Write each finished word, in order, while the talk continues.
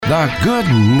The Good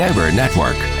Neighbor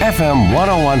Network, FM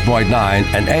 101.9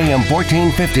 and AM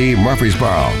 1450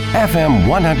 Murfreesboro, FM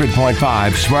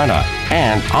 100.5 Smyrna,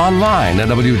 and online at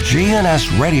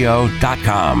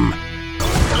WGNSradio.com.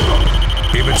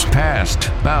 If it's passed,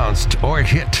 bounced, or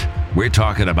hit, we're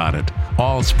talking about it.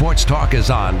 All Sports Talk is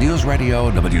on News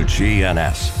Radio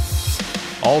WGNS.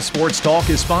 All Sports Talk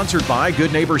is sponsored by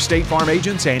Good Neighbor State Farm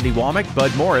agents Andy Womack,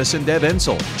 Bud Morris, and Deb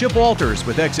Ensel. Chip Walters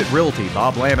with Exit Realty,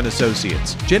 Bob Lamb and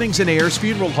Associates. Jennings and Ayers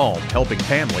Funeral Home, helping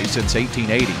families since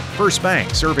 1880. First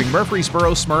Bank, serving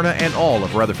Murfreesboro, Smyrna, and all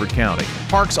of Rutherford County.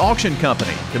 Parks Auction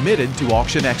Company, committed to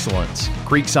auction excellence.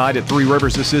 Creekside at Three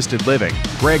Rivers Assisted Living.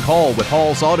 Greg Hall with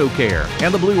Hall's Auto Care.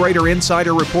 And the Blue Raider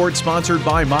Insider Report sponsored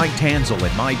by Mike Tanzel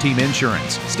at My Team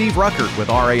Insurance. Steve Ruckert with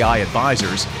RAI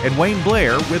Advisors. And Wayne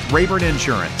Blair with Rayburn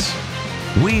Insurance.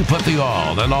 We put the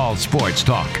all in all sports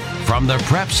talk. From the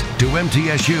preps to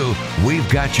MTSU, we've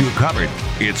got you covered.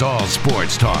 It's All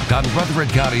Sports Talk on Rutherford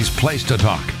County's Place to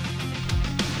Talk.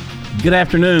 Good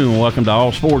afternoon. Welcome to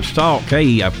All Sports Talk.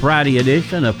 Hey, a Friday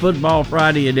edition, a Football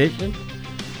Friday edition.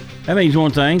 That means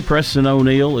one thing. Preston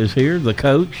O'Neill is here, the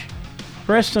coach.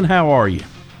 Preston, how are you?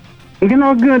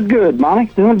 Good,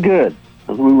 Monty. Doing good.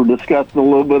 As we were discussing a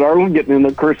little bit earlier, getting in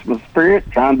the Christmas spirit,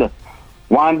 trying to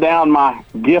wind down my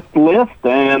gift list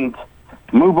and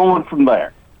move on from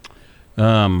there.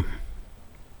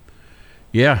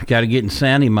 Yeah, got to get in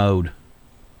Santa mode.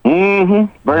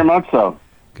 Very much so.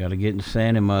 Got to get in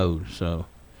Santa mode. So,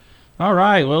 all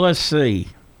right. Well, let's see.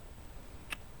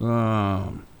 Where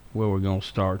we're going to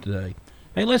start today.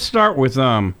 Hey, let's start with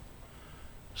Smyrna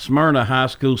High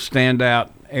School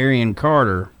standout Arian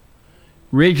Carter.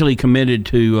 Originally committed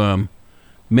to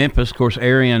Memphis. Of course,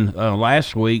 Arian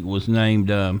last week was named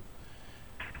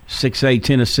 6A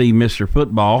Tennessee Mr.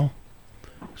 Football.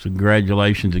 So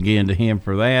congratulations again to him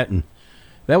for that. And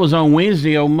that was on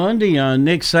Wednesday. On Monday,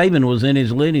 Nick Saban was in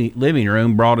his living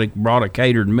room, brought a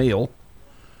catered meal.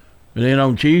 And then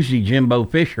on Tuesday, Jimbo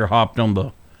Fisher hopped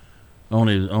on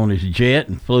his jet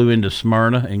and flew into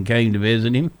Smyrna and came to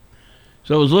visit him.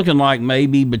 So it was looking like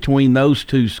maybe between those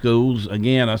two schools,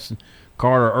 again,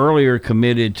 Carter earlier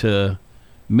committed to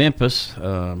Memphis,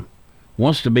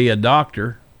 wants to be a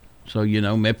doctor. So,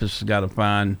 Memphis has got to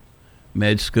find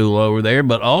med school over there.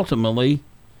 But ultimately,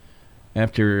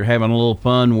 after having a little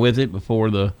fun with it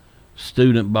before the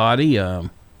student body,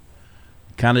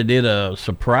 kind of did a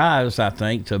surprise, I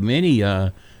think, to many,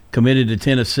 committed to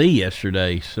Tennessee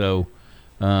yesterday. So,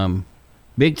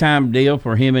 big time deal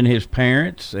for him and his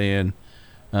parents. And,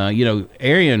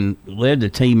 Arian led the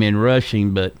team in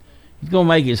rushing, but he's going to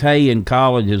make his hay in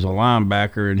college as a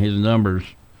linebacker, and his numbers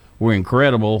were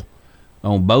incredible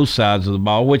on both sides of the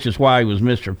ball, which is why he was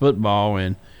Mr. Football.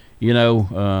 And,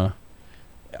 their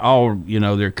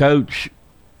coach,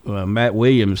 Matt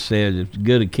Williams, said it's as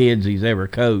good a kids he's ever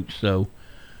coached. So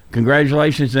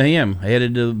congratulations to him,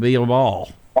 headed to be a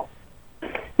ball.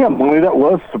 Yeah, Molly, that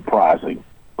was surprising.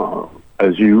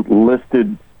 As you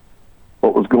listed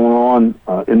what was going on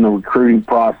in the recruiting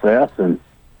process, and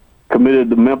committed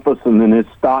to Memphis, and then his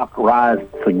stock rise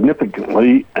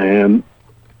significantly, and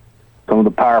some of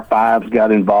the Power Fives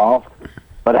got involved.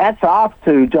 But hats off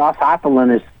to Josh Heupel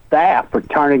and his staff for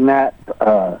turning that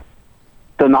to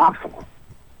Knoxville.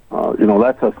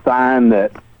 That's a sign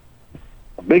a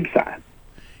big sign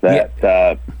that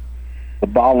the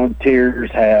Volunteers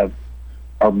are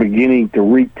beginning to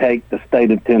retake the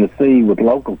state of Tennessee with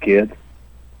local kids,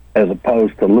 as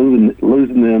opposed to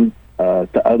losing them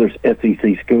to other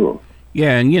SEC schools.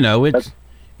 Yeah, and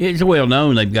it's well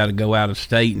known they've got to go out of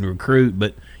state and recruit,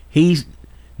 but this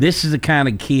is the kind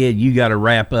of kid you got to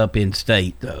wrap up in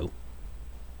state, though.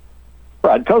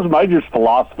 Right. Coach Major's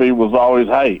philosophy was always,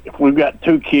 hey, if we've got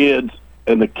two kids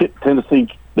and the kid, Tennessee,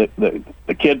 the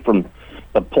kid from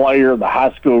the player, the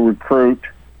high school recruit,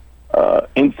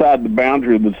 inside the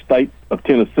boundary of the state of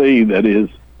Tennessee that is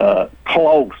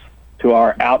close to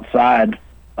our outside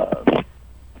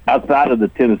of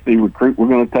the Tennessee recruit, we're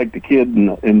going to take the kid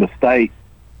in the state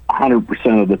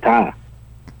 100% of the time.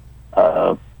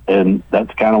 And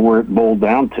that's kind of where it boiled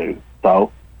down to.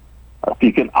 So if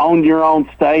you can own your own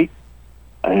state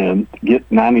and get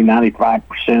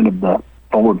 95% of the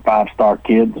 4- and 5-star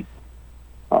kids,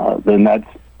 then that's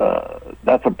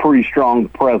a pretty strong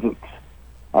presence.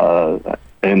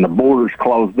 And the borders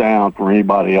closed down for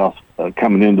anybody else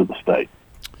coming into the state.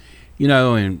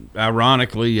 And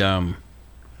ironically,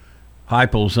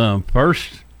 Heupel's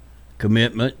first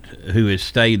commitment, who has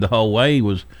stayed the whole way,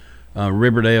 was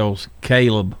Riverdale's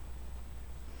Caleb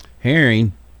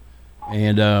Herring.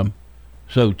 And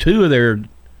so two of their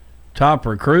top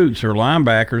recruits are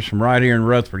linebackers from right here in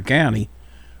Rutherford County,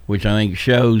 which I think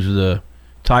shows the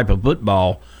type of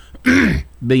football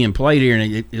being played here.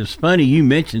 And it's funny, you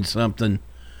mentioned something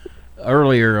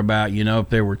earlier about, if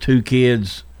there were 2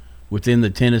 kids within the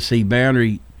Tennessee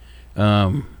boundary,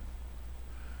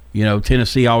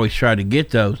 Tennessee always tried to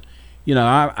get those.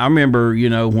 I remember,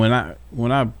 when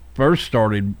I first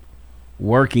started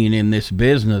working in this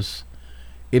business,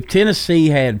 if Tennessee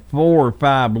had 4 or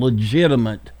 5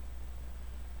 legitimate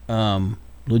now,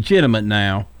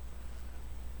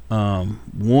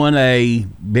 1A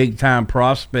big-time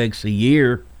prospects a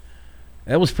year,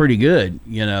 that was pretty good,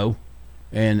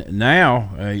 And now,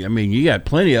 you got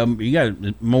plenty of them. You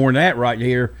got more than that right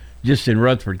here just in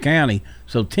Rutherford County.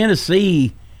 So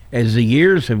Tennessee, as the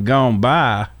years have gone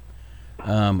by,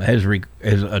 has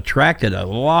attracted a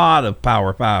lot of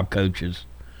Power 5 coaches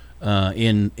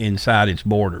inside its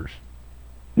borders.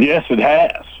 Yes, it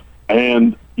has.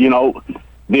 And,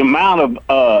 the amount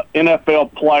of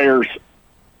NFL players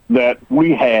that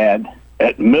we had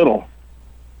at middle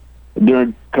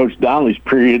during Coach Donnelly's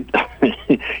period,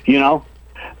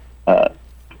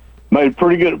 made a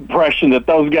pretty good impression that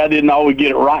those guys didn't always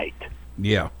get it right.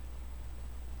 Yeah.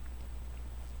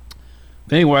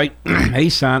 Anyway, he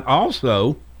signed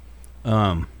also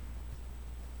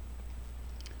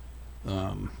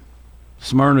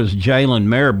Smyrna's Jalen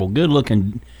Marable,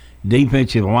 good-looking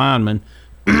defensive lineman.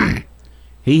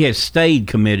 He has stayed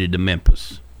committed to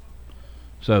Memphis.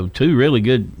 So 2 really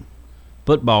good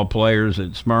football players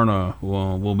that Smyrna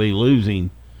will be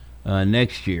losing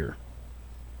next year.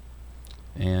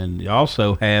 And you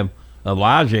also have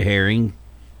Elijah Herring,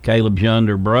 Caleb's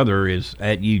younger brother, is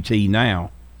at UT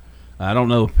now. I don't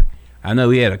know I know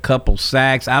he had a couple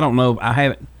sacks. I don't know. I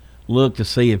haven't looked to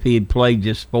see if he had played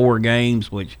just 4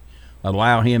 games, which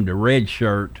allow him to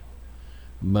redshirt.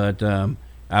 But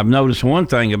I've noticed one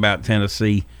thing about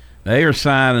Tennessee. They are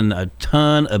signing a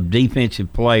ton of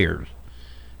defensive players.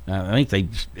 I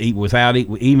think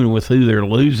even with who they're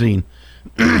losing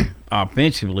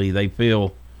offensively, they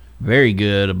feel very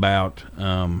good about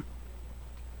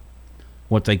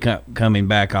what they coming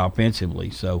back offensively.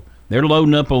 So they're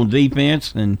loading up on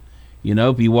defense, and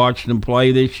if you watch them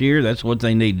play this year, that's what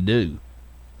they need to do.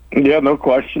 Yeah, no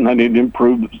question. They need to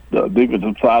improve the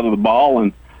defensive side of the ball,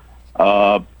 and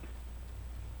I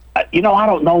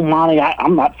don't know, Monty.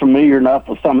 I'm not familiar enough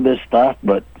with some of this stuff,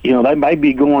 but they may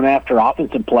be going after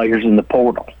offensive players in the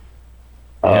portal.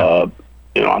 Yeah.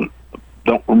 I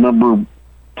don't remember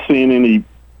seeing any,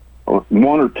 1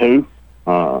 or 2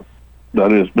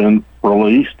 that has been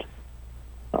released.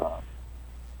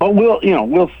 But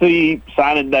we'll see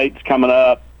signing dates coming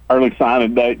up, early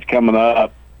signing dates coming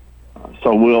up.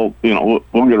 So we'll get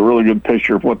a really good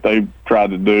picture of what they've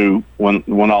tried to do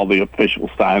when all the official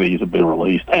signees have been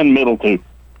released, and middle too.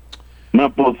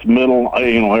 Memphis, middle,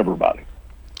 everybody.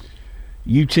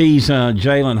 UT's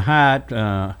Jalen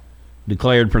Hyatt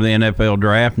declared for the NFL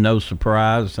draft. No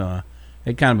surprise. Had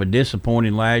kind of a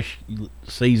disappointing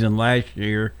season last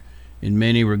year in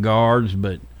many regards,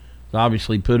 but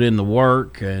obviously put in the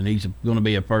work, and he's going to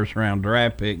be a first-round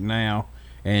draft pick now.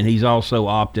 And he's also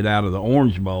opted out of the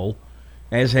Orange Bowl,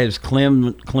 as has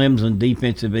Clemson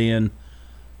defensive end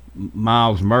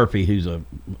Miles Murphy, who's an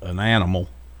animal.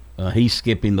 He's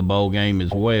skipping the bowl game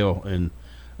as well. And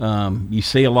you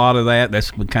see a lot of that. That's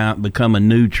become a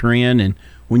new trend. And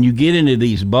when you get into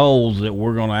these bowls that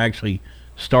we're going to actually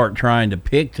start trying to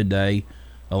pick today,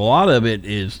 a lot of it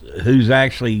is who's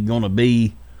actually going to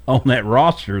be on that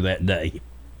roster that day.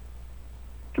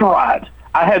 Right.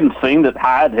 I hadn't seen that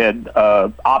Hyde had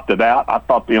opted out. I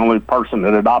thought the only person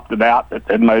that had opted out that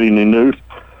had made any news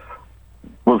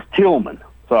was Tillman.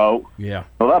 So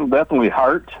that'll definitely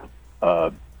hurt.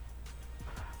 They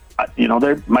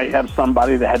may have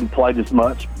somebody that hadn't played as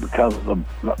much because of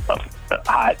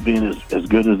Hyde being as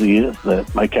good as he is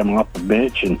that may come off the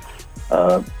bench and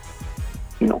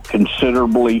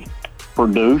considerably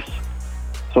produce.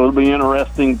 So it'll be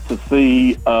interesting to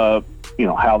see how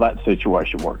that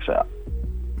situation works out.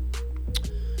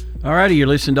 All righty, you're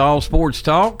listening to All Sports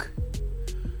Talk.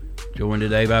 Joined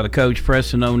today by the coach,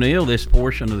 Preston O'Neill. This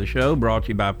portion of the show brought to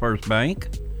you by First Bank,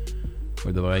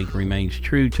 where the bank remains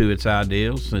true to its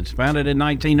ideals since founded in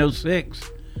 1906.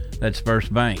 That's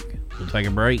First Bank. We'll take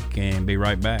a break and be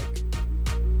right back.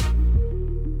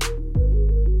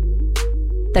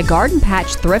 The Garden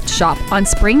Patch Thrift Shop on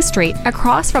Spring Street,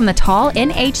 across from the tall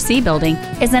NHC building,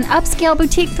 is an upscale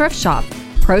boutique thrift shop.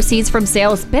 Proceeds from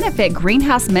sales benefit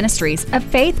Greenhouse Ministries, a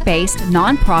faith-based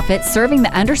nonprofit serving the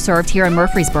underserved here in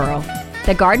Murfreesboro.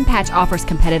 The Garden Patch offers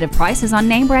competitive prices on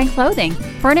name-brand clothing,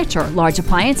 furniture, large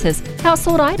appliances,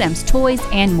 household items, toys,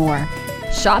 and more.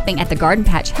 Shopping at the Garden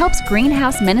Patch helps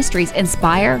Greenhouse Ministries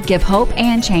inspire, give hope,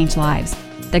 and change lives.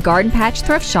 The Garden Patch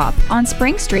Thrift Shop on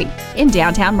Spring Street in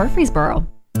downtown Murfreesboro.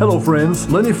 Hello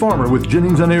friends, Lenny Farmer with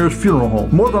Jennings & Ayers Funeral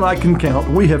Home. More than I can count,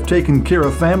 we have taken care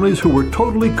of families who were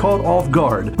totally caught off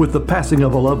guard with the passing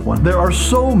of a loved one. There are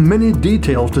so many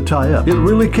details to tie up. It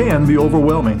really can be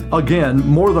overwhelming. Again,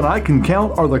 more than I can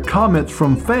count are the comments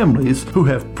from families who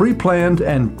have pre-planned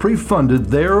and pre-funded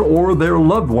their or their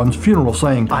loved one's funeral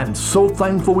saying, "I'm so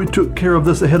thankful we took care of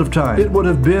this ahead of time. It would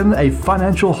have been a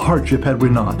financial hardship had we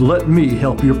not. Let me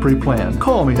help you pre-plan."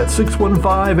 Call me at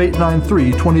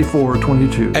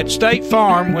 615-893-2422. At State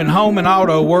Farm, when home and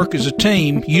auto work as a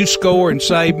team, you score and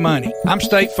save money. I'm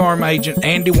State Farm agent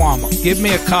Andy Womack. Give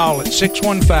me a call at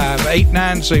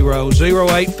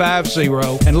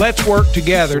 615-890-0850 and let's work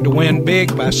together to win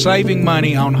big by saving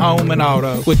money on home and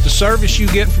auto. With the service you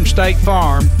get from State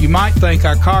Farm, you might think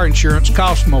our car insurance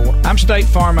costs more. I'm State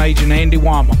Farm agent Andy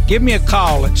Womack. Give me a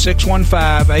call at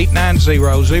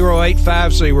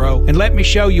 615-890-0850 and let me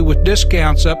show you with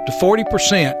discounts up to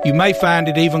 40%. You may find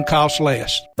it even costs less.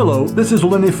 Hello, this is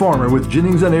Lenny Farmer with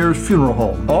Jennings & Ayers Funeral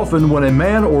Home. Often when a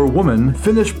man or woman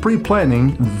finish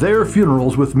pre-planning their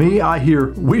funerals with me, I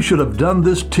hear, "We should have done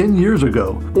this 10 years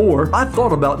ago." Or, "I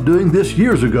thought about doing this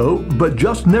years ago, but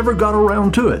just never got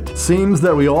around to it." Seems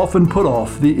that we often put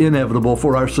off the inevitable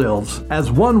for ourselves.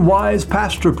 As one wise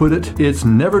pastor put it, it's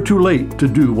never too late to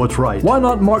do what's right. Why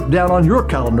not mark down on your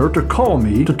calendar to call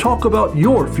me to talk about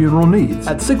your funeral needs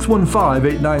at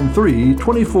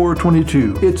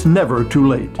 615-893-2422. It's never too late.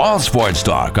 All Sports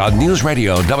Talk on News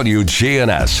Radio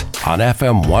WGNS on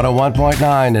FM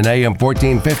 101.9 and AM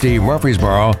 1450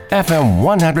 Murfreesboro, FM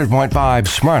 100.5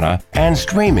 Smyrna, and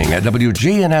streaming at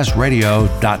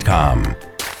WGNSradio.com.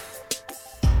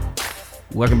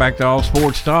 Welcome back to All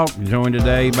Sports Talk. Joined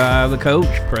today by the coach,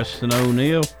 Preston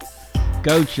O'Neill.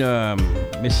 Coach,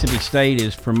 Mississippi State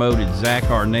has promoted Zach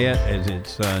Arnett as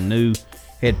its new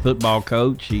head football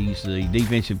coach. He's the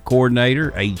defensive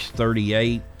coordinator, age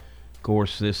 38. Of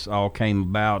course, this all came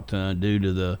about due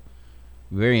to the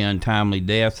very untimely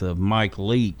death of Mike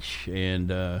Leach,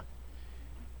 and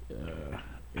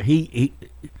he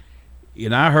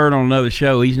I heard on another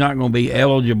show he's not going to be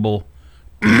eligible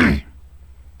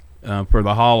for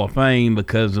the Hall of Fame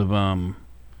because of I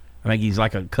think he's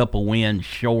like a couple wins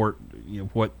short,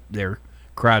 what their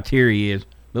criteria is.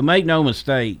 But make no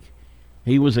mistake,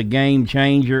 he was a game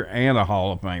changer and a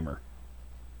Hall of Famer.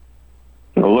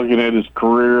 Looking at his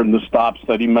career and the stops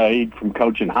that he made from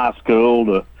coaching high school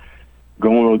to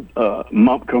going with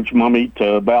Coach Mummy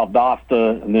to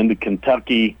Valdosta and then to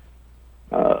Kentucky,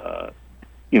 Josh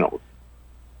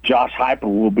Heupel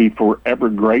will be forever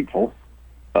grateful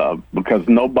because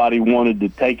nobody wanted to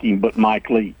take him but Mike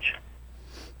Leach,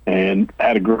 and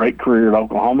had a great career at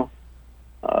Oklahoma,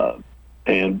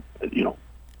 and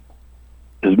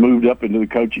has moved up into the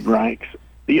coaching ranks.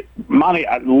 Monty,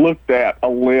 I looked at a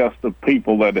list of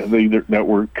people that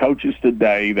were coaches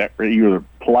today that either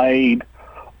played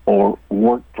or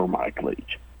worked for Mike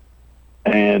Leach,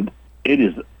 and it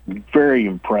is very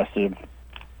impressive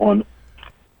on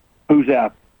who's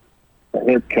out the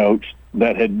head coach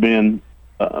that had been,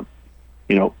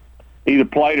 either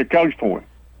played or coached for him.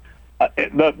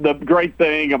 The great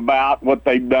thing about what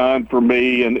they've done for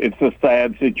me, and it's a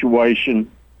sad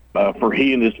situation for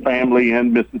he and his family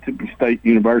and Mississippi State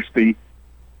University,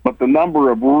 but the number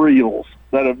of reels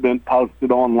that have been posted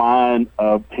online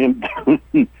of him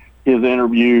doing his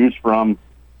interviews, from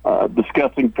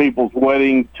discussing people's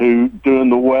wedding to doing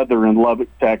the weather in Lubbock,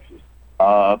 Texas,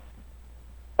 and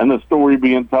the story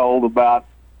being told about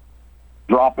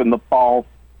dropping the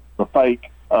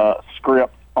fake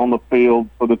script on the field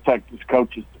for the Texas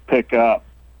coaches to pick up.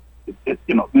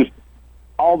 Just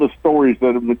all the stories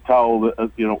that have been told,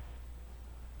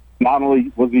 not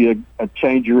only was he a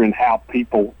changer in how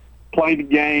people play the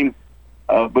game,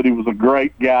 but he was a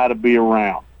great guy to be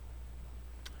around.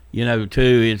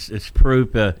 Too, it's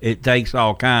proof it takes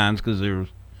all kinds, because there's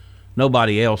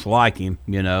nobody else like him,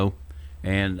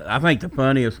 And I think the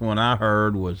funniest one I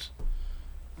heard was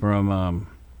from,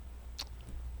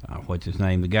 what's his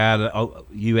name? The guy that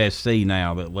USC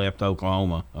now that left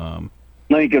Oklahoma.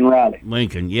 Lincoln Riley.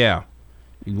 Lincoln, yeah.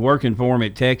 He's working for him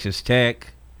at Texas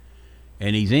Tech,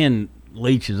 and he's in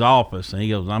Leach's office, and he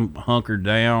goes, "I'm hunkered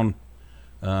down,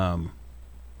 putting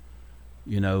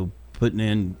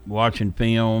in, watching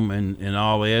film and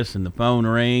all this," and the phone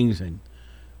rings, and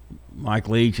Mike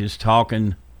Leach is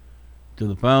talking to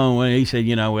the phone. Well, he said,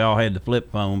 we all had the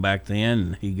flip phone back then,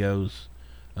 and he goes,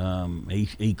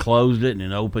 he closed it and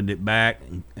then opened it back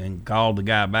and called the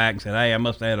guy back and said, "Hey, I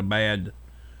must have had a bad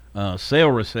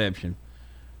cell reception."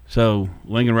 So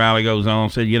Lincoln Riley goes on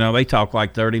and said, they talk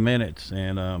like 30 minutes.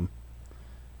 And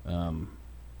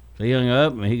So he hung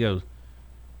up, and he goes,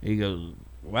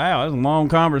 wow, that's a long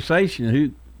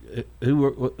conversation.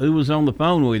 Who was on the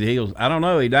phone with you? He goes, I don't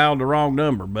know. He dialed the wrong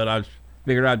number, but I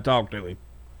figured I'd talk to him.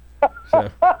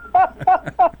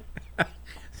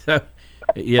 So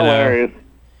Hilarious.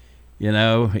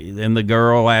 Then the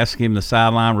girl asked him, the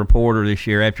sideline reporter this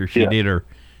year after she did her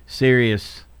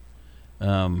Sirius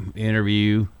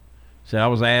interview, said, I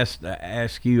was asked to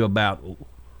ask you about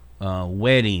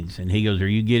weddings, and he goes, are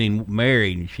you getting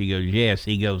married? And she goes, yes.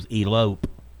 He goes, elope.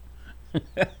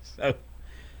 So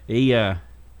he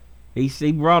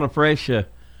brought a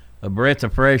breath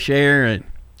of fresh air, and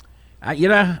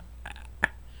I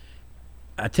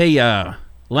tell you,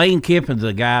 Lane Kiffin's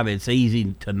a guy that's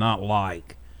easy to not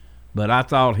like, but I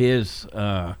thought his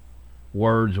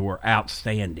words were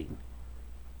outstanding.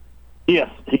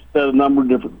 Yes, he said a number of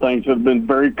different things that have been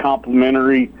very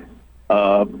complimentary.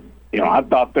 I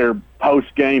thought their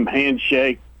post-game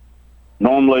handshake,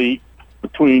 normally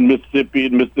between Mississippi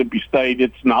and Mississippi State,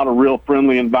 it's not a real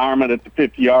friendly environment at the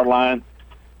 50-yard line,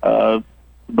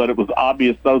 but it was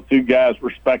obvious those two guys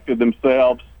respected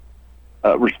themselves,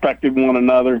 respected one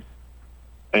another,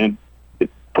 and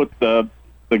it put the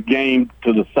game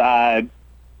to the side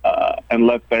and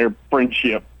let their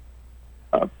friendship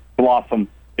blossom.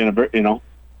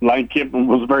 Lane Kiffin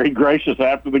was very gracious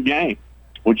after the game,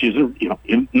 which is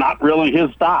not really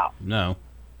his style. No,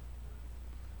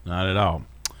 not at all.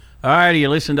 All right, you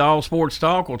listen to All Sports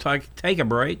Talk. We'll take a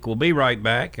break. We'll be right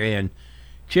back, and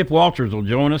Chip Walters will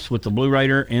join us with the Blue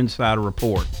Raider Insider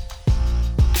Report.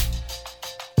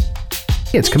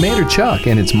 It's Commander Chuck,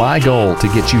 and it's my goal to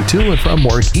get you to and from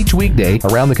work each weekday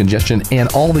around the congestion and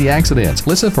all the accidents.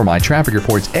 Listen for my traffic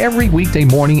reports every weekday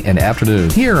morning and afternoon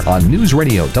here on News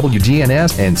Radio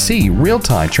WGNS, and see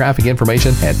real-time traffic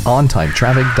information at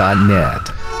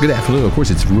ontimetraffic.net. Good afternoon. Of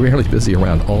course, it's really busy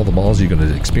around all the malls. You're going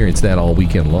to experience that all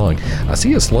weekend long. I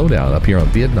see a slowdown up here on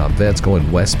Vietnam Vets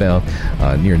going westbound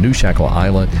near New Shackle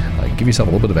Island. Give yourself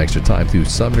a little bit of extra time through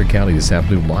Sumner County this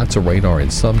afternoon. Lots of radar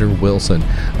in Sumner, Wilson.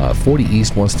 40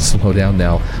 East wants to slow down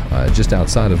now just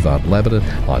outside of Lebanon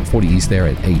on 40 East there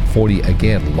at 840.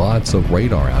 Again, lots of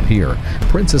radar out here.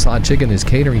 Princess Hot Chicken is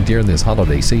catering during this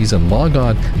holiday season. Log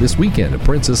on this weekend at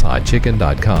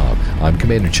princesshotchicken.com. I'm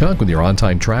Commander Chuck with your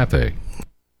on-time traffic.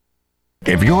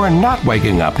 If you're not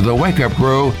waking up to the Wake Up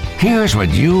Crew, here's what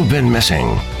you've been missing.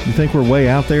 You think we're way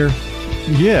out there?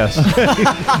 Yes.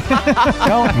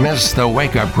 Don't miss the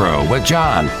Wake Up Crew with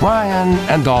John, Ryan,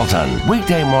 and Dalton.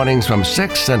 Weekday mornings from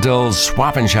 6 until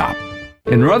Swap and Shop.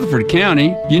 In Rutherford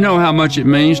County, you know how much it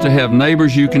means to have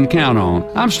neighbors you can count on.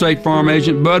 I'm State Farm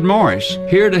Agent Bud Morris,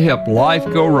 here to help life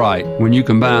go right when you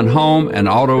combine home and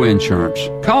auto insurance.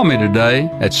 Call me today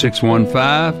at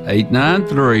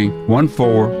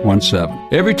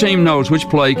 615-893-1417. Every team knows which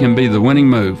play can be the winning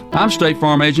move. I'm State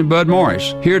Farm Agent Bud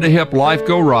Morris, here to help life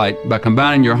go right by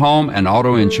combining your home and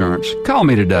auto insurance. Call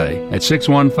me today at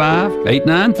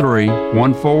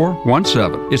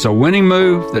 615-893-1417. It's a winning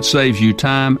move that saves you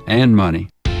time and money.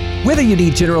 Whether you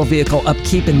need general vehicle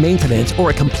upkeep and maintenance or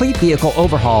a complete vehicle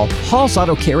overhaul, Hall's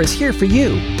Auto Care is here for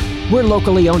you. We're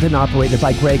locally owned and operated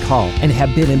by Greg Hall and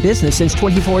have been in business since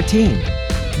 2014.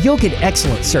 You'll get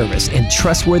excellent service and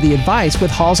trustworthy advice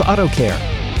with Hall's Auto Care.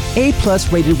 A+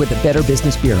 rated with the Better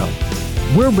Business Bureau.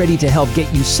 We're ready to help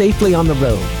get you safely on the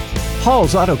road.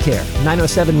 Hall's Auto Care,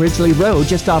 907 Ridgely Road,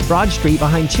 just off Broad Street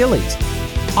behind Chili's.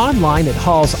 Online at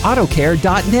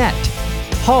hallsautocare.net.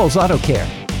 Hall's Auto Care.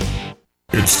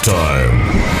 It's time.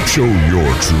 Show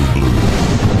your true blue.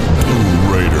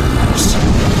 Blue Raiders.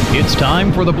 It's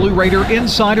time for the Blue Raider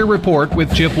Insider Report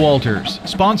with Chip Walters,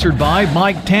 sponsored by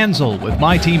Mike Tanzel with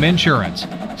My Team Insurance,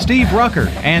 Steve Rucker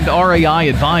and RAI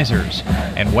Advisors,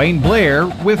 and Wayne Blair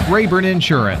with Rayburn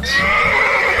Insurance.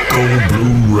 Go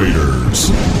Blue Raiders.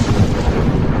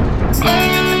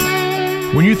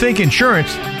 When you think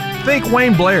insurance, think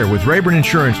Wayne Blair with Rayburn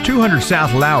Insurance, 200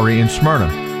 South Lowry in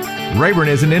Smyrna. Rayburn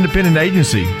is an independent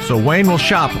agency, so Wayne will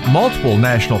shop multiple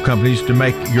national companies to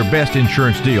make your best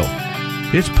insurance deal.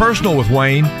 It's personal with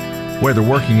Wayne, whether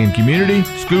working in community,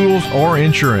 schools, or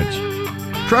insurance.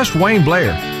 Trust Wayne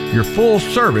Blair, your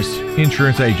full-service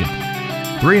insurance agent.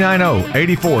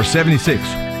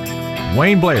 390-8476.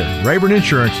 Wayne Blair, Rayburn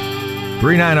Insurance,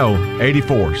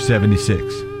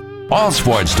 390-8476. All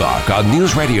Sports Talk on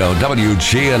News Radio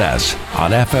WGNS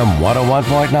on FM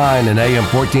 101.9 and AM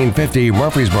 1450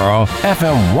 Murfreesboro,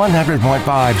 FM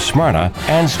 100.5 Smyrna,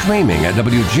 and streaming at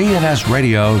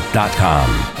WGNSradio.com.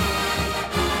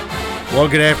 Well,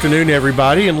 good afternoon,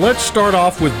 everybody, and let's start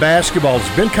off with basketball.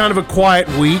 It's been kind of a quiet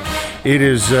week. It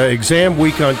is exam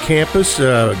week on campus,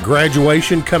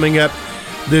 graduation coming up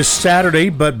this Saturday,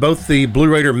 but both the Blue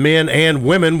Raider men and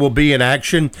women will be in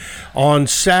action on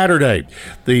Saturday.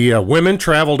 The women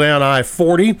travel down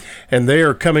I-40, and they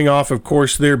are coming off, of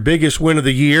course, their biggest win of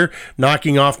the year,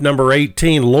 knocking off number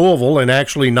 18 Louisville, and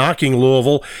actually knocking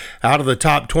Louisville out of the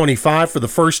top 25 for the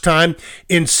first time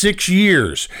in 6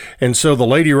 years. And so the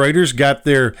Lady Raiders got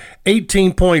their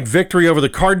 18-point victory over the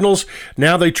Cardinals.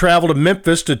 Now they travel to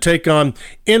Memphis to take on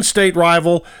in-state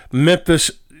rival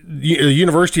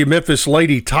University of Memphis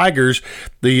Lady Tigers.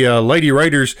 The Lady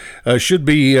Raiders should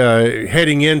be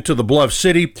heading into the Bluff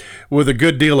City with a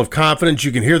good deal of confidence.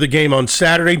 You can hear the game on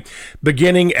Saturday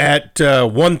beginning at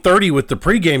 1:30 with the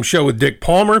pregame show with Dick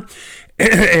Palmer,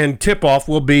 and tip-off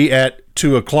will be at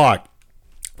 2 o'clock.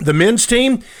 The men's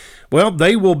team, well,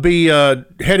 they will be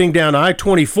heading down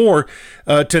I-24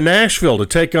 to Nashville to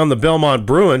take on the Belmont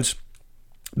Bruins.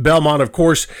 Belmont, of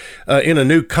course, in a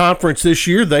new conference this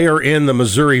year. They are in the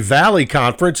Missouri Valley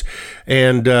Conference,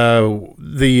 and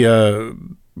the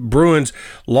Bruins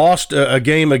lost a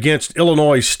game against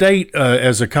Illinois State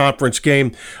as a conference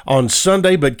game on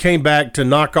Sunday, but came back to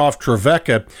knock off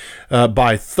Trevecca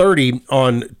by 30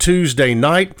 on Tuesday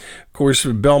night. Of course,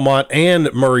 Belmont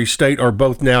and Murray State are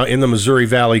both now in the Missouri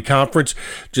Valley Conference.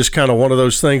 Just kind of one of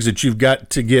those things that you've got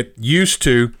to get used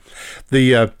to.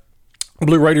 The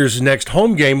Blue Raiders' next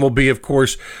home game will be, of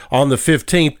course, on the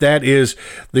 15th. That is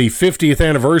the 50th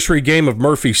anniversary game of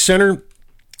Murphy Center.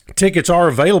 Tickets are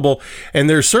available, and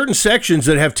there are certain sections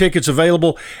that have tickets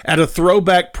available at a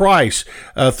throwback price,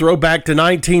 throwback to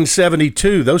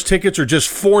 1972. Those tickets are just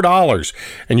 $4,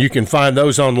 and you can find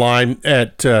those online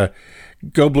at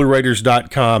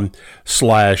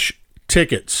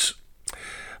goblueraiders.com/tickets.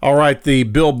 All right, the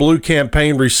Bill Blue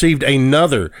campaign received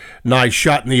another nice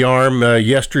shot in the arm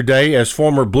yesterday as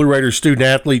former Blue Raider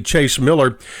student-athlete Chase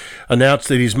Miller announced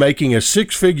that he's making a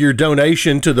six-figure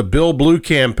donation to the Bill Blue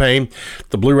campaign.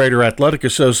 The Blue Raider Athletic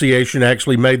Association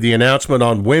actually made the announcement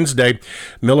on Wednesday.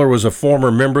 Miller was a former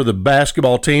member of the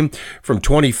basketball team from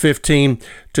 2015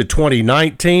 to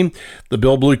 2019. The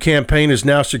Bill Blue campaign has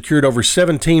now secured over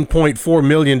 $17.4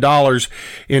 million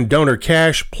in donor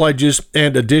cash, pledges,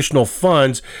 and additional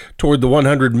funds toward the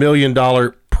 $100 million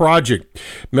project.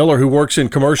 Miller, who works in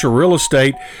commercial real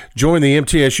estate, joined the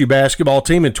MTSU basketball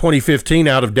team in 2015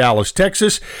 out of Dallas,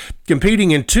 Texas,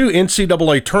 competing in 2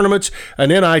 NCAA tournaments, an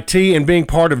NIT, and being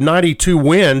part of 92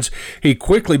 wins. He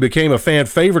quickly became a fan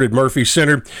favorite at Murphy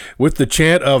Center with the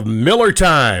chant of Miller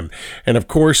time. And of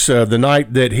course, the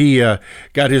night that he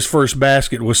got his first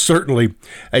basket was certainly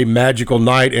a magical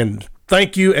night. And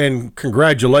thank you and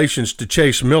congratulations to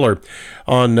Chase Miller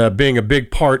on being a big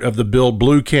part of the Bill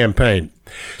Blue campaign.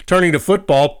 Turning to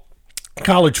football,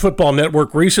 College Football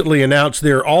Network recently announced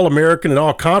their All-American and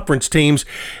All-Conference teams,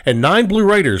 and 9 Blue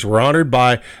Raiders were honored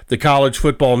by the College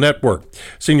Football Network.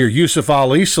 Senior Yusuf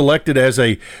Ali selected as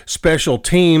a Special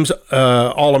Teams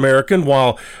All-American,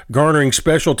 while garnering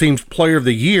Special Teams Player of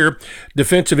the Year.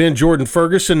 Defensive end Jordan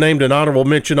Ferguson named an honorable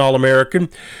mention All-American.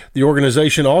 The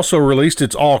organization also released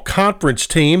its All-Conference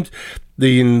teams.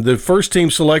 The first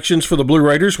team selections for the Blue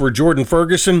Raiders were Jordan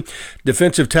Ferguson,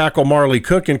 defensive tackle Marley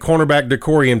Cook, and cornerback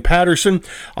DeCorian Patterson.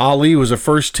 Ali was a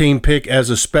first-team pick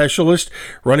as a specialist.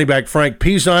 Running back Frank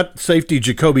Peasant, safety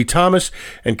Jacoby Thomas,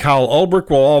 and Kyle Ulbrich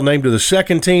were all named to the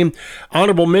second team.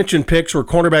 Honorable mention picks were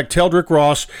cornerback Teldrick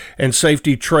Ross and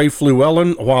safety Trey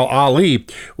Fluellen, while Ali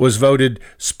was voted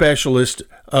Specialist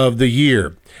of the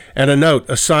Year. And a note,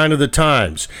 a sign of the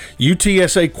times.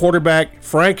 UTSA quarterback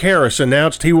Frank Harris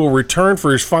announced he will return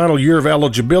for his final year of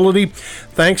eligibility,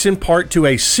 thanks in part to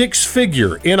a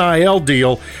 6-figure NIL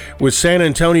deal with San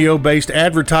Antonio-based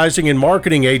advertising and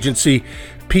marketing agency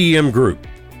PM Group.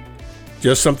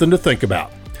 Just something to think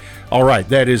about. All right,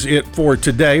 that is it for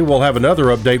today. We'll have another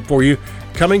update for you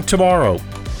coming tomorrow.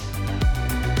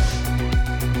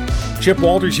 Chip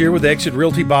Walters here with Exit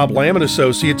Realty Bob Lamb &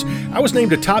 Associates. I was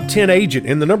named a top 10 agent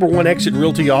in the #1 Exit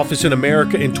Realty office in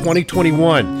America in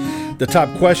 2021. The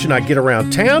top question I get around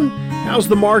town, how's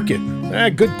the market?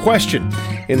 Good question.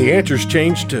 And the answer's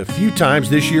changed a few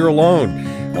times this year alone.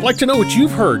 I'd like to know what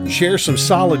you've heard and share some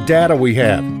solid data we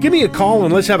have. Give me a call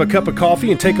and let's have a cup of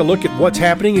coffee and take a look at what's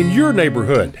happening in your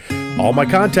neighborhood. All my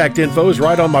contact info is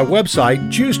right on my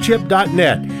website,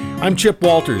 choosechip.net. I'm Chip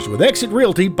Walters with Exit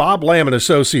Realty Bob Lamb &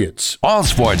 Associates. All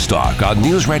sports talk on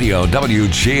News Radio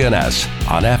WGNS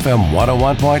on FM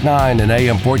 101.9 and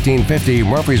AM 1450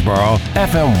 Murfreesboro,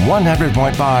 FM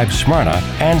 100.5 Smyrna,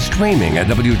 and streaming at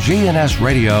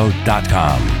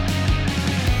WGNSradio.com.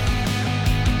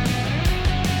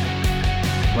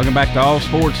 Welcome back to All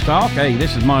Sports Talk. Hey,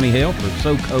 this is Monty Hill for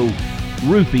SoCo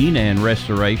Roofing and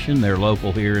Restoration. They're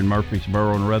local here in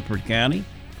Murfreesboro and Rutherford County.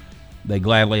 They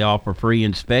gladly offer free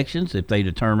inspections. If they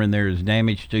determine there is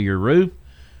damage to your roof,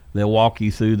 they'll walk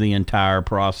you through the entire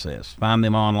process. Find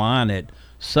them online at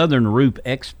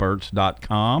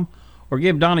southernroofexperts.com or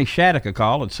give Donnie Shattuck a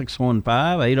call at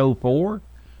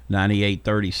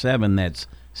 615-804-9837. That's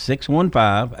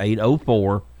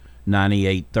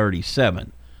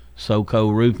 615-804-9837.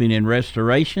 SoCo Roofing and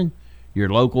Restoration, your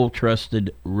local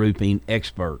trusted roofing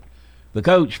expert. The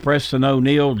coach, Preston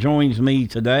O'Neill, joins me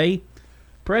today.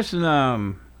 Preston,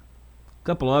 a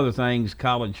couple other things,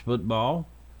 college football.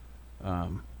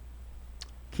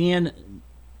 Ken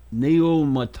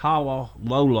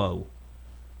Niumatalolo,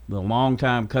 the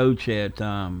longtime coach at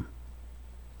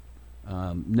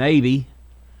Navy,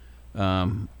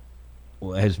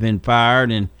 has been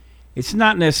fired, and it's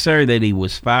not necessary that he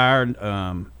was fired.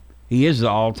 He is the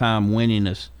all-time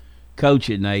winningest coach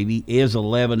at Navy. He is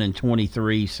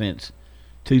 11-23 since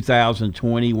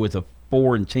 2020 with a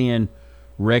 4-10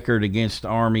 record against the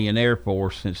Army and Air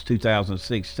Force since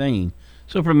 2016.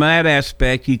 So from that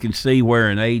aspect, you can see where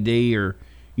an AD or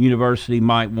university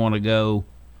might want to go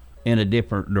in a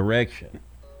different direction.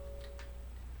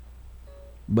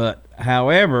 But,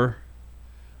 however,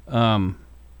 it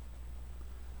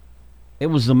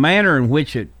was the manner in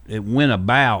which it went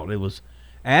about. It was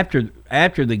after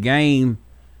the game,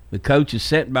 the coach is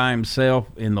sat by himself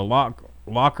in the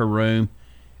locker room,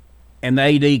 and the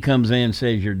AD comes in and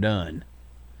says, "You're done."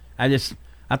 I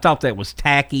thought that was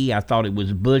tacky. I thought it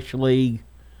was Bush League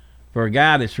for a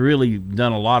guy that's really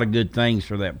done a lot of good things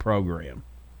for that program.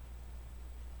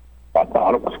 I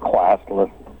thought it was classless.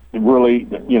 It really,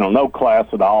 no class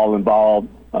at all involved.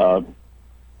 It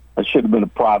should have been a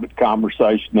private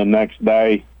conversation the next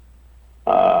day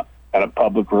at a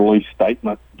public release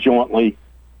statement jointly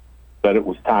that it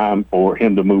was time for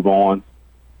him to move on.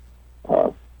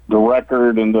 The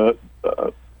record and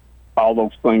all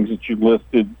those things that you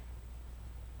listed,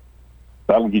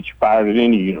 that'll get you fired at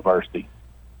any university.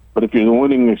 But if you're the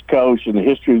winningest coach in the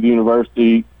history of the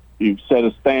university, you've set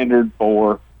a standard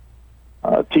for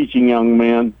teaching young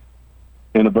men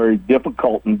in a very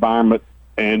difficult environment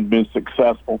and been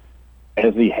successful,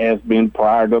 as he has been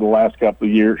prior to the last couple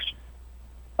of years.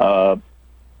 No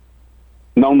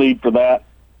need for that.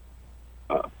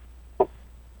 The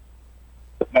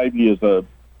Navy is a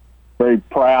very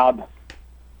proud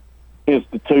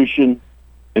institution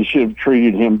and should have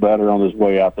treated him better on his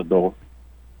way out the door.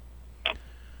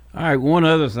 All right, one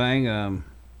other thing. Of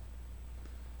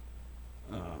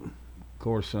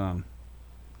course,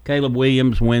 Caleb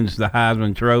Williams wins the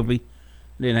Heisman Trophy.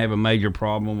 Didn't have a major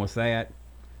problem with that.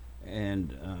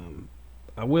 And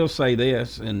I will say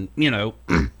this, and,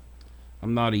 I'm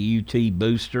not a UT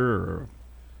booster or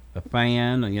a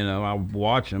fan. I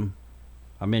watch them.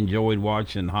 I've enjoyed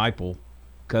watching Heupel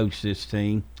coach this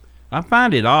team. I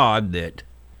find it odd that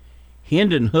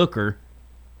Hendon Hooker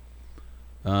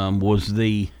was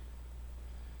the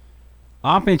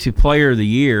Offensive Player of the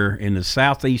Year in the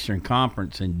Southeastern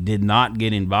Conference and did not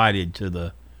get invited to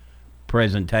the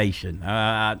presentation.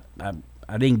 I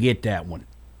didn't get that one.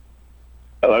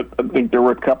 I think there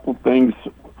were a couple of things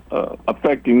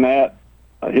affecting that.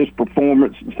 His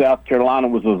performance in South Carolina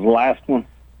was his last one.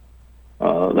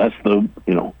 That's the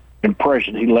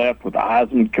impression he left with the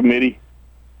Heisman Committee.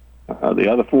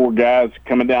 The other four guys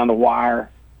coming down the wire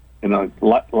in the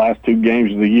last two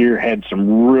games of the year had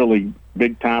some really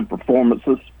big-time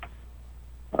performances.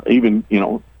 Even,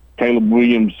 Caleb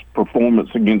Williams' performance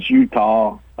against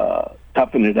Utah,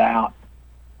 toughing it out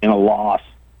in a loss,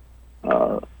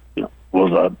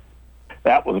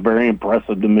 that was very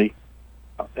impressive to me.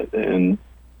 And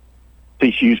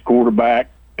TCU's quarterback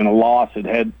in a loss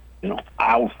had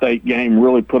Iowa State game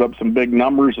really put up some big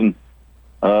numbers and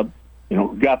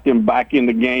got them back in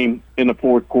the game in the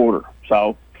fourth quarter.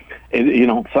 So,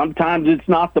 sometimes it's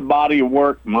not the body of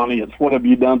work, Monty. It's what have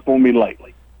you done for me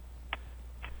lately.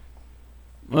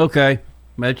 Okay,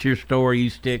 that's your story. You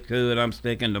stick to it. I'm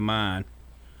sticking to mine.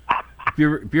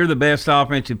 If you're the best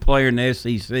offensive player in the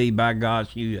SEC, by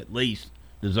gosh, you at least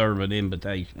deserve an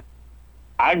invitation.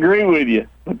 I agree with you,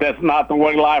 but that's not the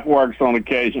way life works on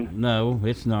occasion. No,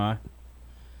 it's not.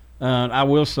 I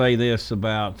will say this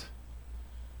about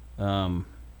Caleb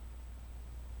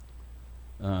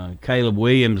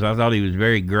Williams. I thought he was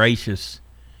very gracious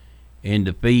in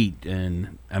defeat,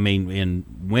 and in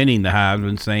winning the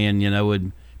Heisman, saying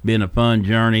it'd been a fun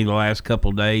journey the last couple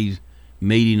of days,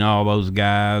 meeting all those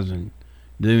guys and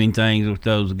doing things with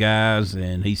those guys.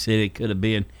 And he said it could have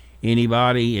been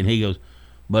anybody, and he goes,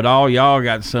 but all y'all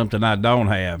got something I don't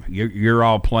have. You're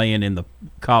all playing in the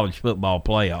college football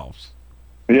playoffs.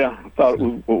 Yeah, I thought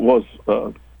it was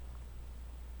thought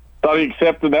he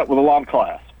accepted that with a lot of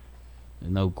class.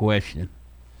 no question.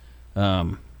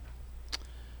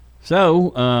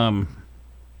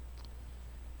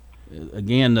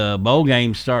 Again, the bowl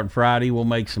games start Friday. We'll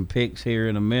make some picks here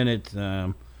in a minute.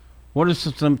 What are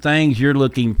some things you're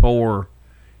looking for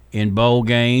in bowl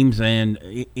games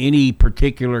and any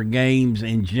particular games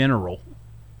in general?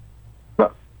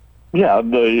 Yeah,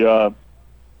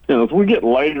 as we get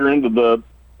later into the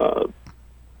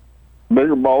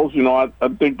bigger bowls, I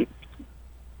think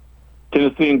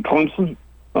Tennessee and Clemson,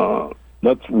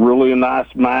 that's really a nice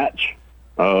match.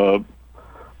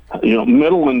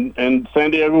 Middle and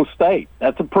San Diego State,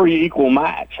 that's a pretty equal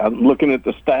match. I'm looking at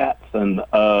the stats and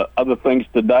other things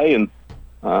today, and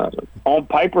on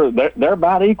paper, they're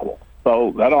about equal.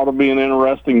 So that ought to be an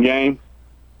interesting game.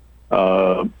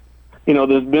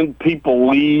 There's been people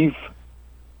leave.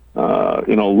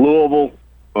 Louisville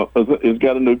has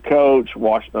got a new coach.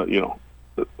 Washington,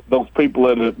 those people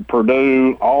at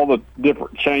Purdue, all the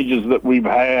different changes that we've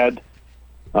had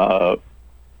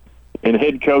in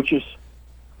head coaches.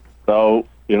 So,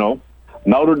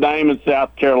 Notre Dame and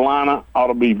South Carolina ought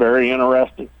to be very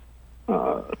interesting.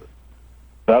 That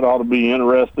ought to be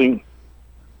interesting.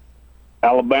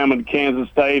 Alabama and Kansas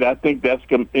State, I think that's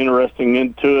interesting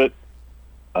into it.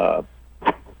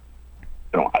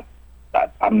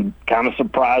 I'm kind of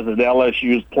surprised that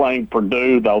LSU is playing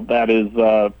Purdue, though that is,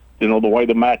 the way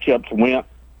the matchups went.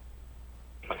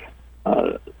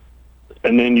 And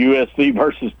then USC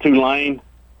versus Tulane.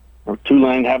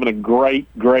 Tulane having a great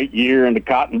year in the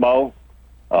Cotton Bowl,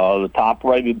 the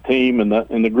top-rated team in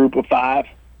the group of five,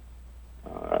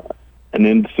 and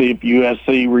then to see if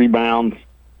USC rebounds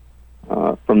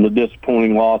from the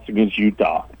disappointing loss against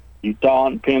Utah. Utah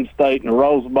and Penn State in the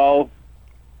Rose Bowl.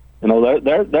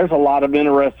 There's a lot of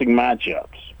interesting matchups,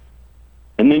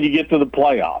 and then you get to the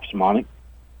playoffs, Monty.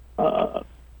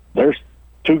 There's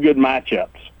two good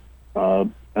matchups,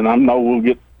 and I know we'll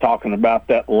get talking about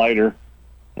that later.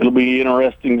 It'll be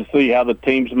interesting to see how the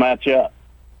teams match up.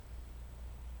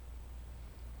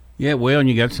 Yeah, well, and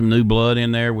you got some new blood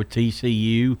in there with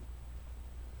TCU.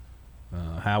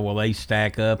 How will they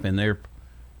stack up in their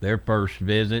first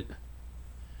visit?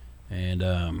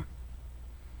 And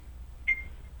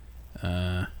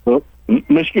well,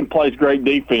 Michigan plays great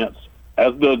defense,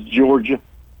 as does Georgia.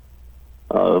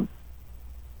 So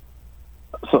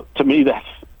to me,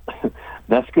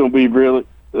 that's going to be really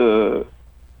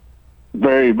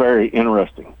very, very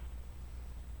interesting.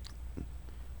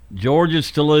 Georgia's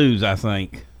to lose, I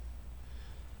think.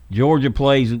 Georgia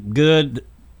plays good.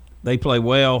 They play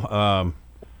well.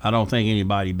 I don't think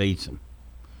anybody beats them.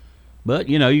 But,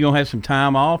 you're going to have some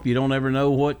time off. You don't ever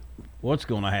know what's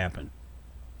going to happen.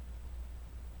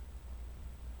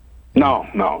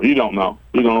 No, you don't know.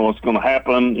 You don't know what's going to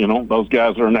happen. Those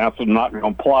guys are announcing they're not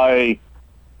going to play.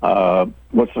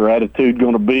 What's their attitude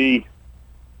going to be?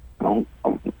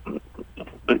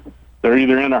 They're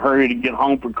either in a hurry to get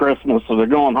home for Christmas, or they're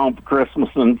going home for Christmas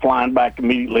and flying back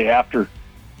immediately after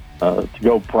to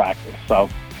go practice. So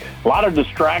a lot of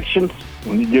distractions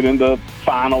when you get into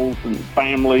finals and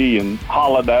family and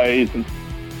holidays, and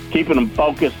keeping them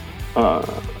focused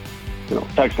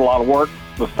takes a lot of work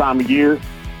this time of year.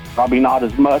 Probably not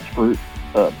as much for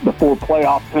the four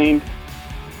playoff teams,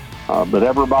 but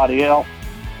everybody else,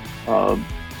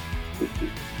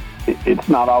 it's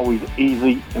not always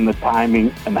easy in the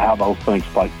timing and how those things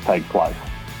take place.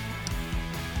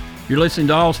 You're listening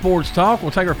to All Sports Talk.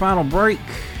 We'll take our final break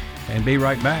and be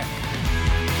right back.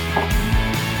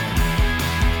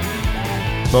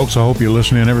 Folks, I hope you're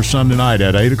listening every Sunday night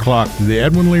at 8 o'clock to the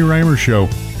Edwin Lee Raymer Show.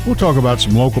 We'll talk about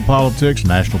some local politics,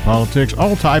 national politics,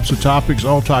 all types of topics,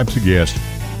 all types of guests.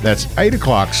 That's 8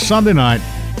 o'clock Sunday night,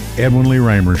 Edwin Lee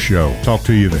Raymer Show. Talk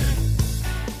to you then.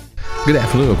 Good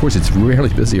afternoon. Of course, it's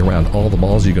really busy around all the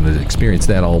malls. You're going to experience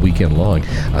that all weekend long.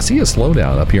 I see a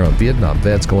slowdown up here on Vietnam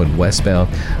Vets going westbound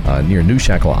near New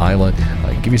Shackle Island.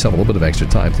 Give yourself a little bit of extra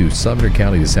time through Sumner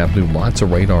County this afternoon. Lots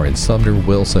of radar in Sumner,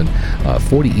 Wilson.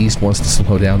 40 East wants to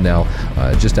slow down now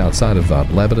just outside of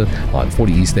Lebanon on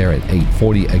 40 East there at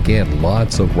 840. Again,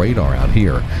 lots of radar out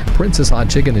here. Princess Hot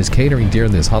Chicken is catering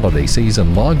during this holiday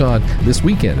season. Log on this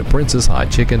weekend at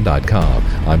princesshotchicken.com.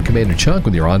 I'm Commander Chuck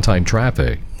with your on-time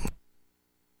traffic.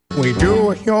 We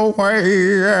do it your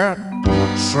way at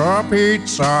Sir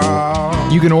Pizza.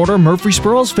 You can order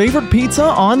Murfreesboro's favorite pizza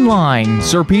online,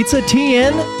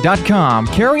 sirpizzatn.com.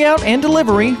 Carry out and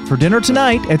delivery for dinner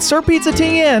tonight at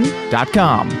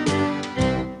sirpizzatn.com.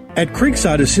 At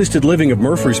Creekside Assisted Living of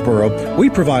Murfreesboro, we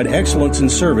provide excellence in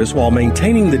service while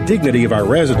maintaining the dignity of our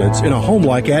residents in a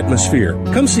home-like atmosphere.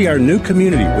 Come see our new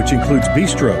community, which includes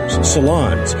bistros,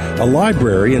 salons, a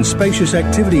library, and spacious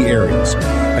activity areas.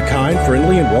 A kind,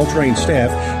 friendly, and well-trained staff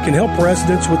can help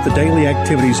residents with the daily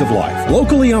activities of life.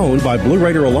 Locally owned by Blue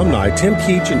Raider alumni Tim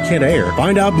Keach and Ken Ayer.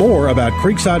 Find out more about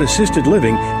Creekside Assisted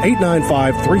Living,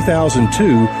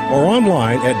 895-3002, or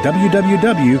online at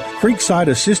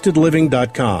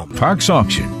www.creeksideassistedliving.com. Parks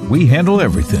Auction. We handle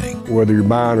everything. Whether you're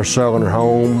buying or selling a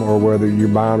home or whether you're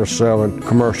buying or selling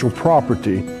commercial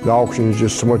property, the auction is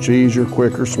just so much easier,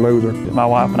 quicker, smoother. My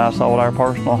wife and I sold our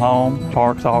personal home.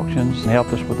 Parks Auctions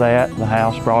helped us with that. The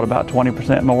house brought about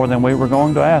 20% more than we were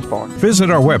going to ask for. Visit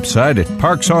our website at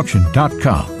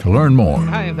parksauction.com to learn more.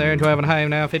 Hi there, 12.5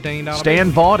 now, $15. Stan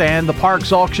Vaught and the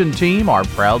Parks Auction team are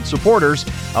proud supporters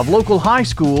of local high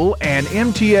school and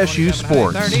MTSU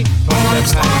sports.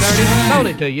 Sold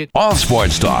it to you. All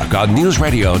sports talk on News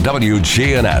Radio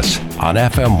WGNS on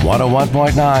FM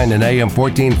 101.9 and AM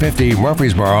 1450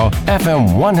 Murfreesboro, FM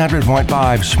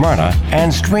 100.5 Smyrna,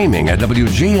 and streaming at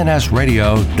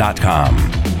WGNSradio.com.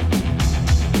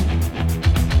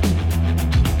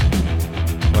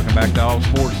 Welcome back to All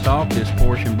Sports Talk. This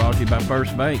portion brought to you by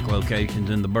First Bank, locations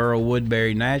in the borough,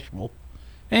 Woodbury, Nashville,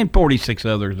 and 46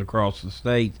 others across the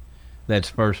state. That's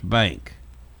First Bank.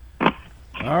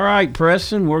 All right,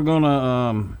 Preston, we're going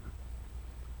to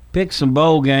pick some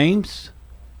bowl games.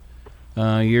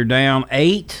 You're down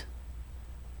 8.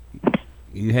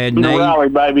 You had Time to rally,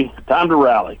 baby. Time to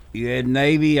rally. You had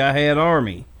Navy. I had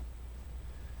Army.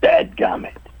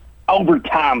 Dadgummit.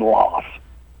 Overtime loss.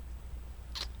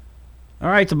 All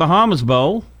right, the Bahamas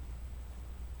Bowl.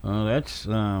 That's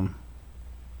a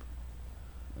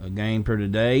game for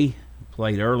today.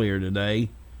 Played earlier today.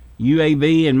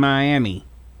 UAB and Miami.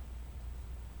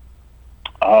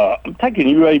 I'm taking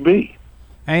UAB.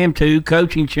 I am too.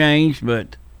 Coaching changed,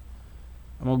 but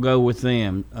I'm going to go with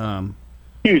them.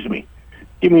 Excuse me.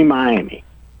 Give me Miami.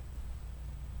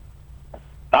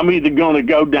 I'm either going to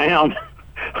go down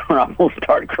or I'm going to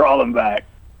start crawling back.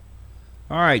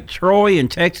 All right, Troy and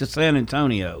Texas San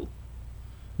Antonio.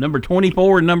 Number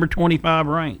 24 and number 25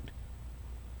 ranked.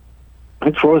 I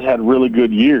think Troy's had a really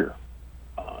good year.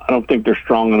 I don't think they're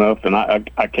strong enough, and I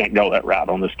can't go that route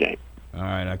on this game. All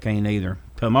right, I can't either.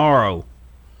 Tomorrow,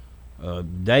 a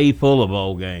day full of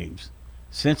bowl games.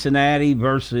 Cincinnati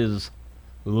versus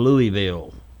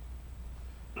Louisville.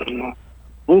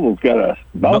 Louisville's got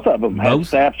both of them had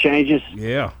staff changes.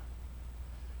 Yeah.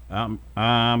 I'm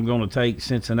going to take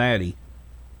Cincinnati.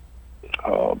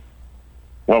 Well,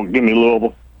 give me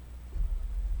Louisville.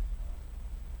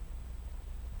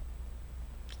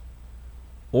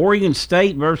 Oregon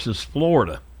State versus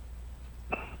Florida.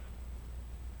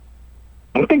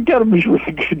 I think that'll be a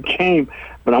really good game,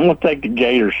 but I'm going to take the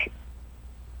Gators.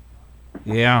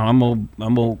 Yeah, I'm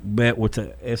gonna bet with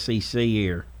the SEC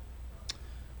here.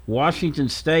 Washington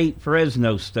State,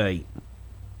 Fresno State.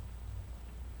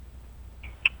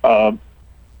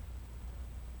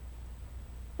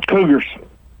 Cougars.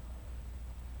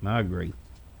 I agree.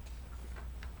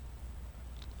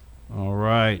 All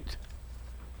right.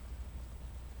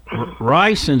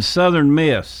 Rice and Southern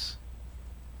Miss.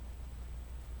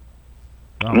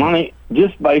 Money,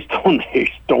 just based on the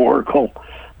historical,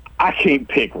 I can't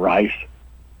pick Rice.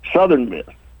 Southern Miss.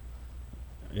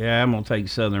 Yeah, I'm gonna take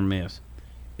Southern Miss.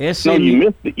 No,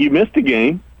 you missed the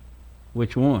game.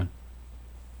 Which one?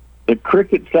 The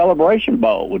Cricket Celebration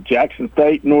Bowl with Jackson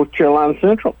State, North Carolina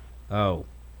Central. Oh.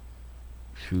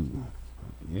 Shoot.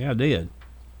 Yeah, I did.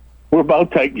 We'll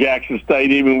both take Jackson State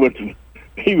even with the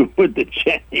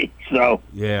change. So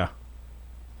yeah.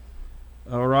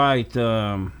 All right.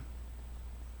 SMU,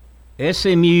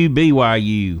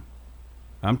 BYU.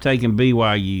 I'm taking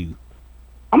BYU.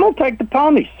 I'm gonna take the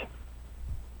Ponies.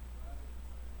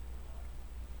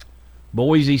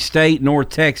 Boise State, North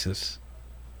Texas.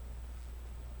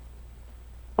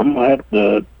 I'm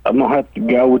gonna have to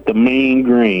go with the Mean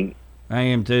Green. I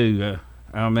am too.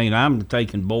 I'm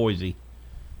taking Boise.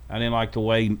 I didn't like the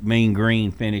way Mean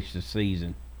Green finished the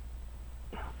season.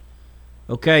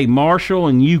 Okay, Marshall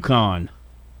and UConn.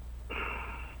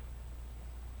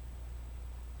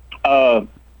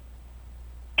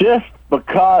 Just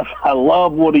because I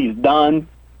love what he's done,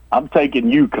 I'm taking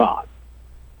UConn.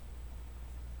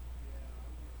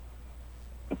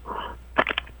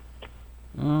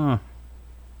 I'm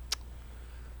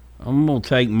going to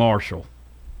take Marshall.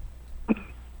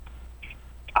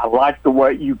 I like the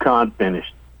way UConn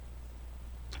finished.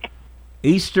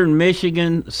 Eastern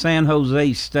Michigan, San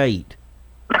Jose State.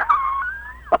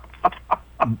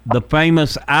 The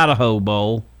famous Idaho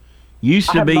Bowl. I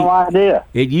have no idea.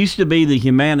 It used to be the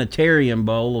Humanitarian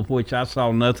Bowl, of which I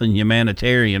saw nothing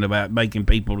humanitarian about making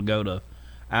people to go to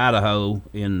Idaho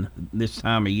in this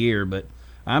time of year. But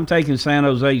I'm taking San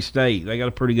Jose State. They got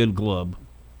a pretty good club.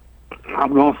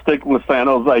 I'm going to stick with San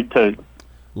Jose, too.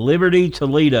 Liberty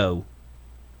Toledo.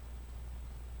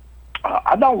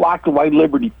 I don't like the way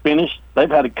Liberty finished. They've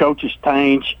had a coach's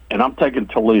change, and I'm taking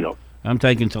Toledo. I'm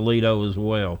taking Toledo as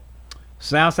well.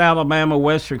 South Alabama,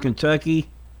 Western Kentucky.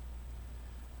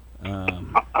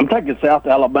 I'm taking South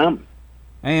Alabama.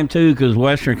 I am too, because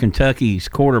Western Kentucky's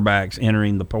quarterback's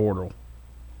entering the portal.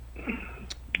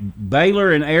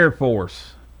 Baylor and Air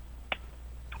Force.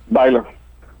 Baylor.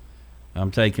 I'm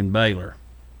taking Baylor.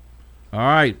 All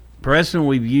right, Preston,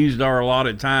 we've used our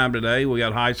allotted time today. We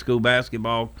got high school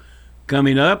basketball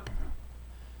coming up.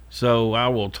 So I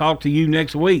will talk to you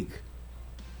next week.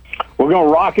 We're going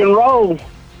to rock and roll.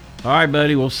 All right,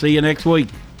 buddy. We'll see you next week.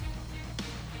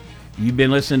 You've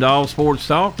been listening to All Sports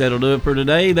Talk. That'll do it for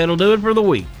today. That'll do it for the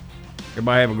week.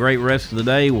 Everybody have a great rest of the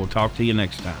day. We'll talk to you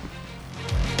next time.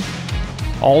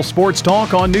 All Sports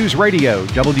Talk on News Radio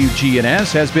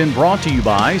WGNS has been brought to you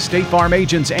by State Farm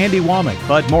agents Andy Womack,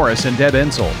 Bud Morris, and Deb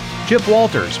Ensel. Chip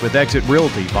Walters with Exit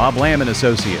Realty, Bob Lamb &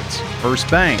 Associates. First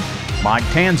Bank, Mike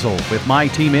Tanzel with My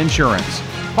Team Insurance.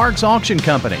 Parks Auction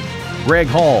Company, Greg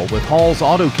Hall with Hall's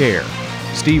Auto Care.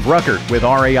 Steve Ruckert with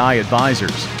RAI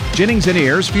Advisors. Jennings &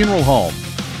 Ayers Funeral Home.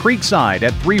 Creekside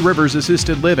at Three Rivers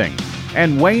Assisted Living.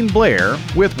 And Wayne Blair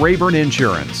with Rayburn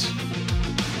Insurance.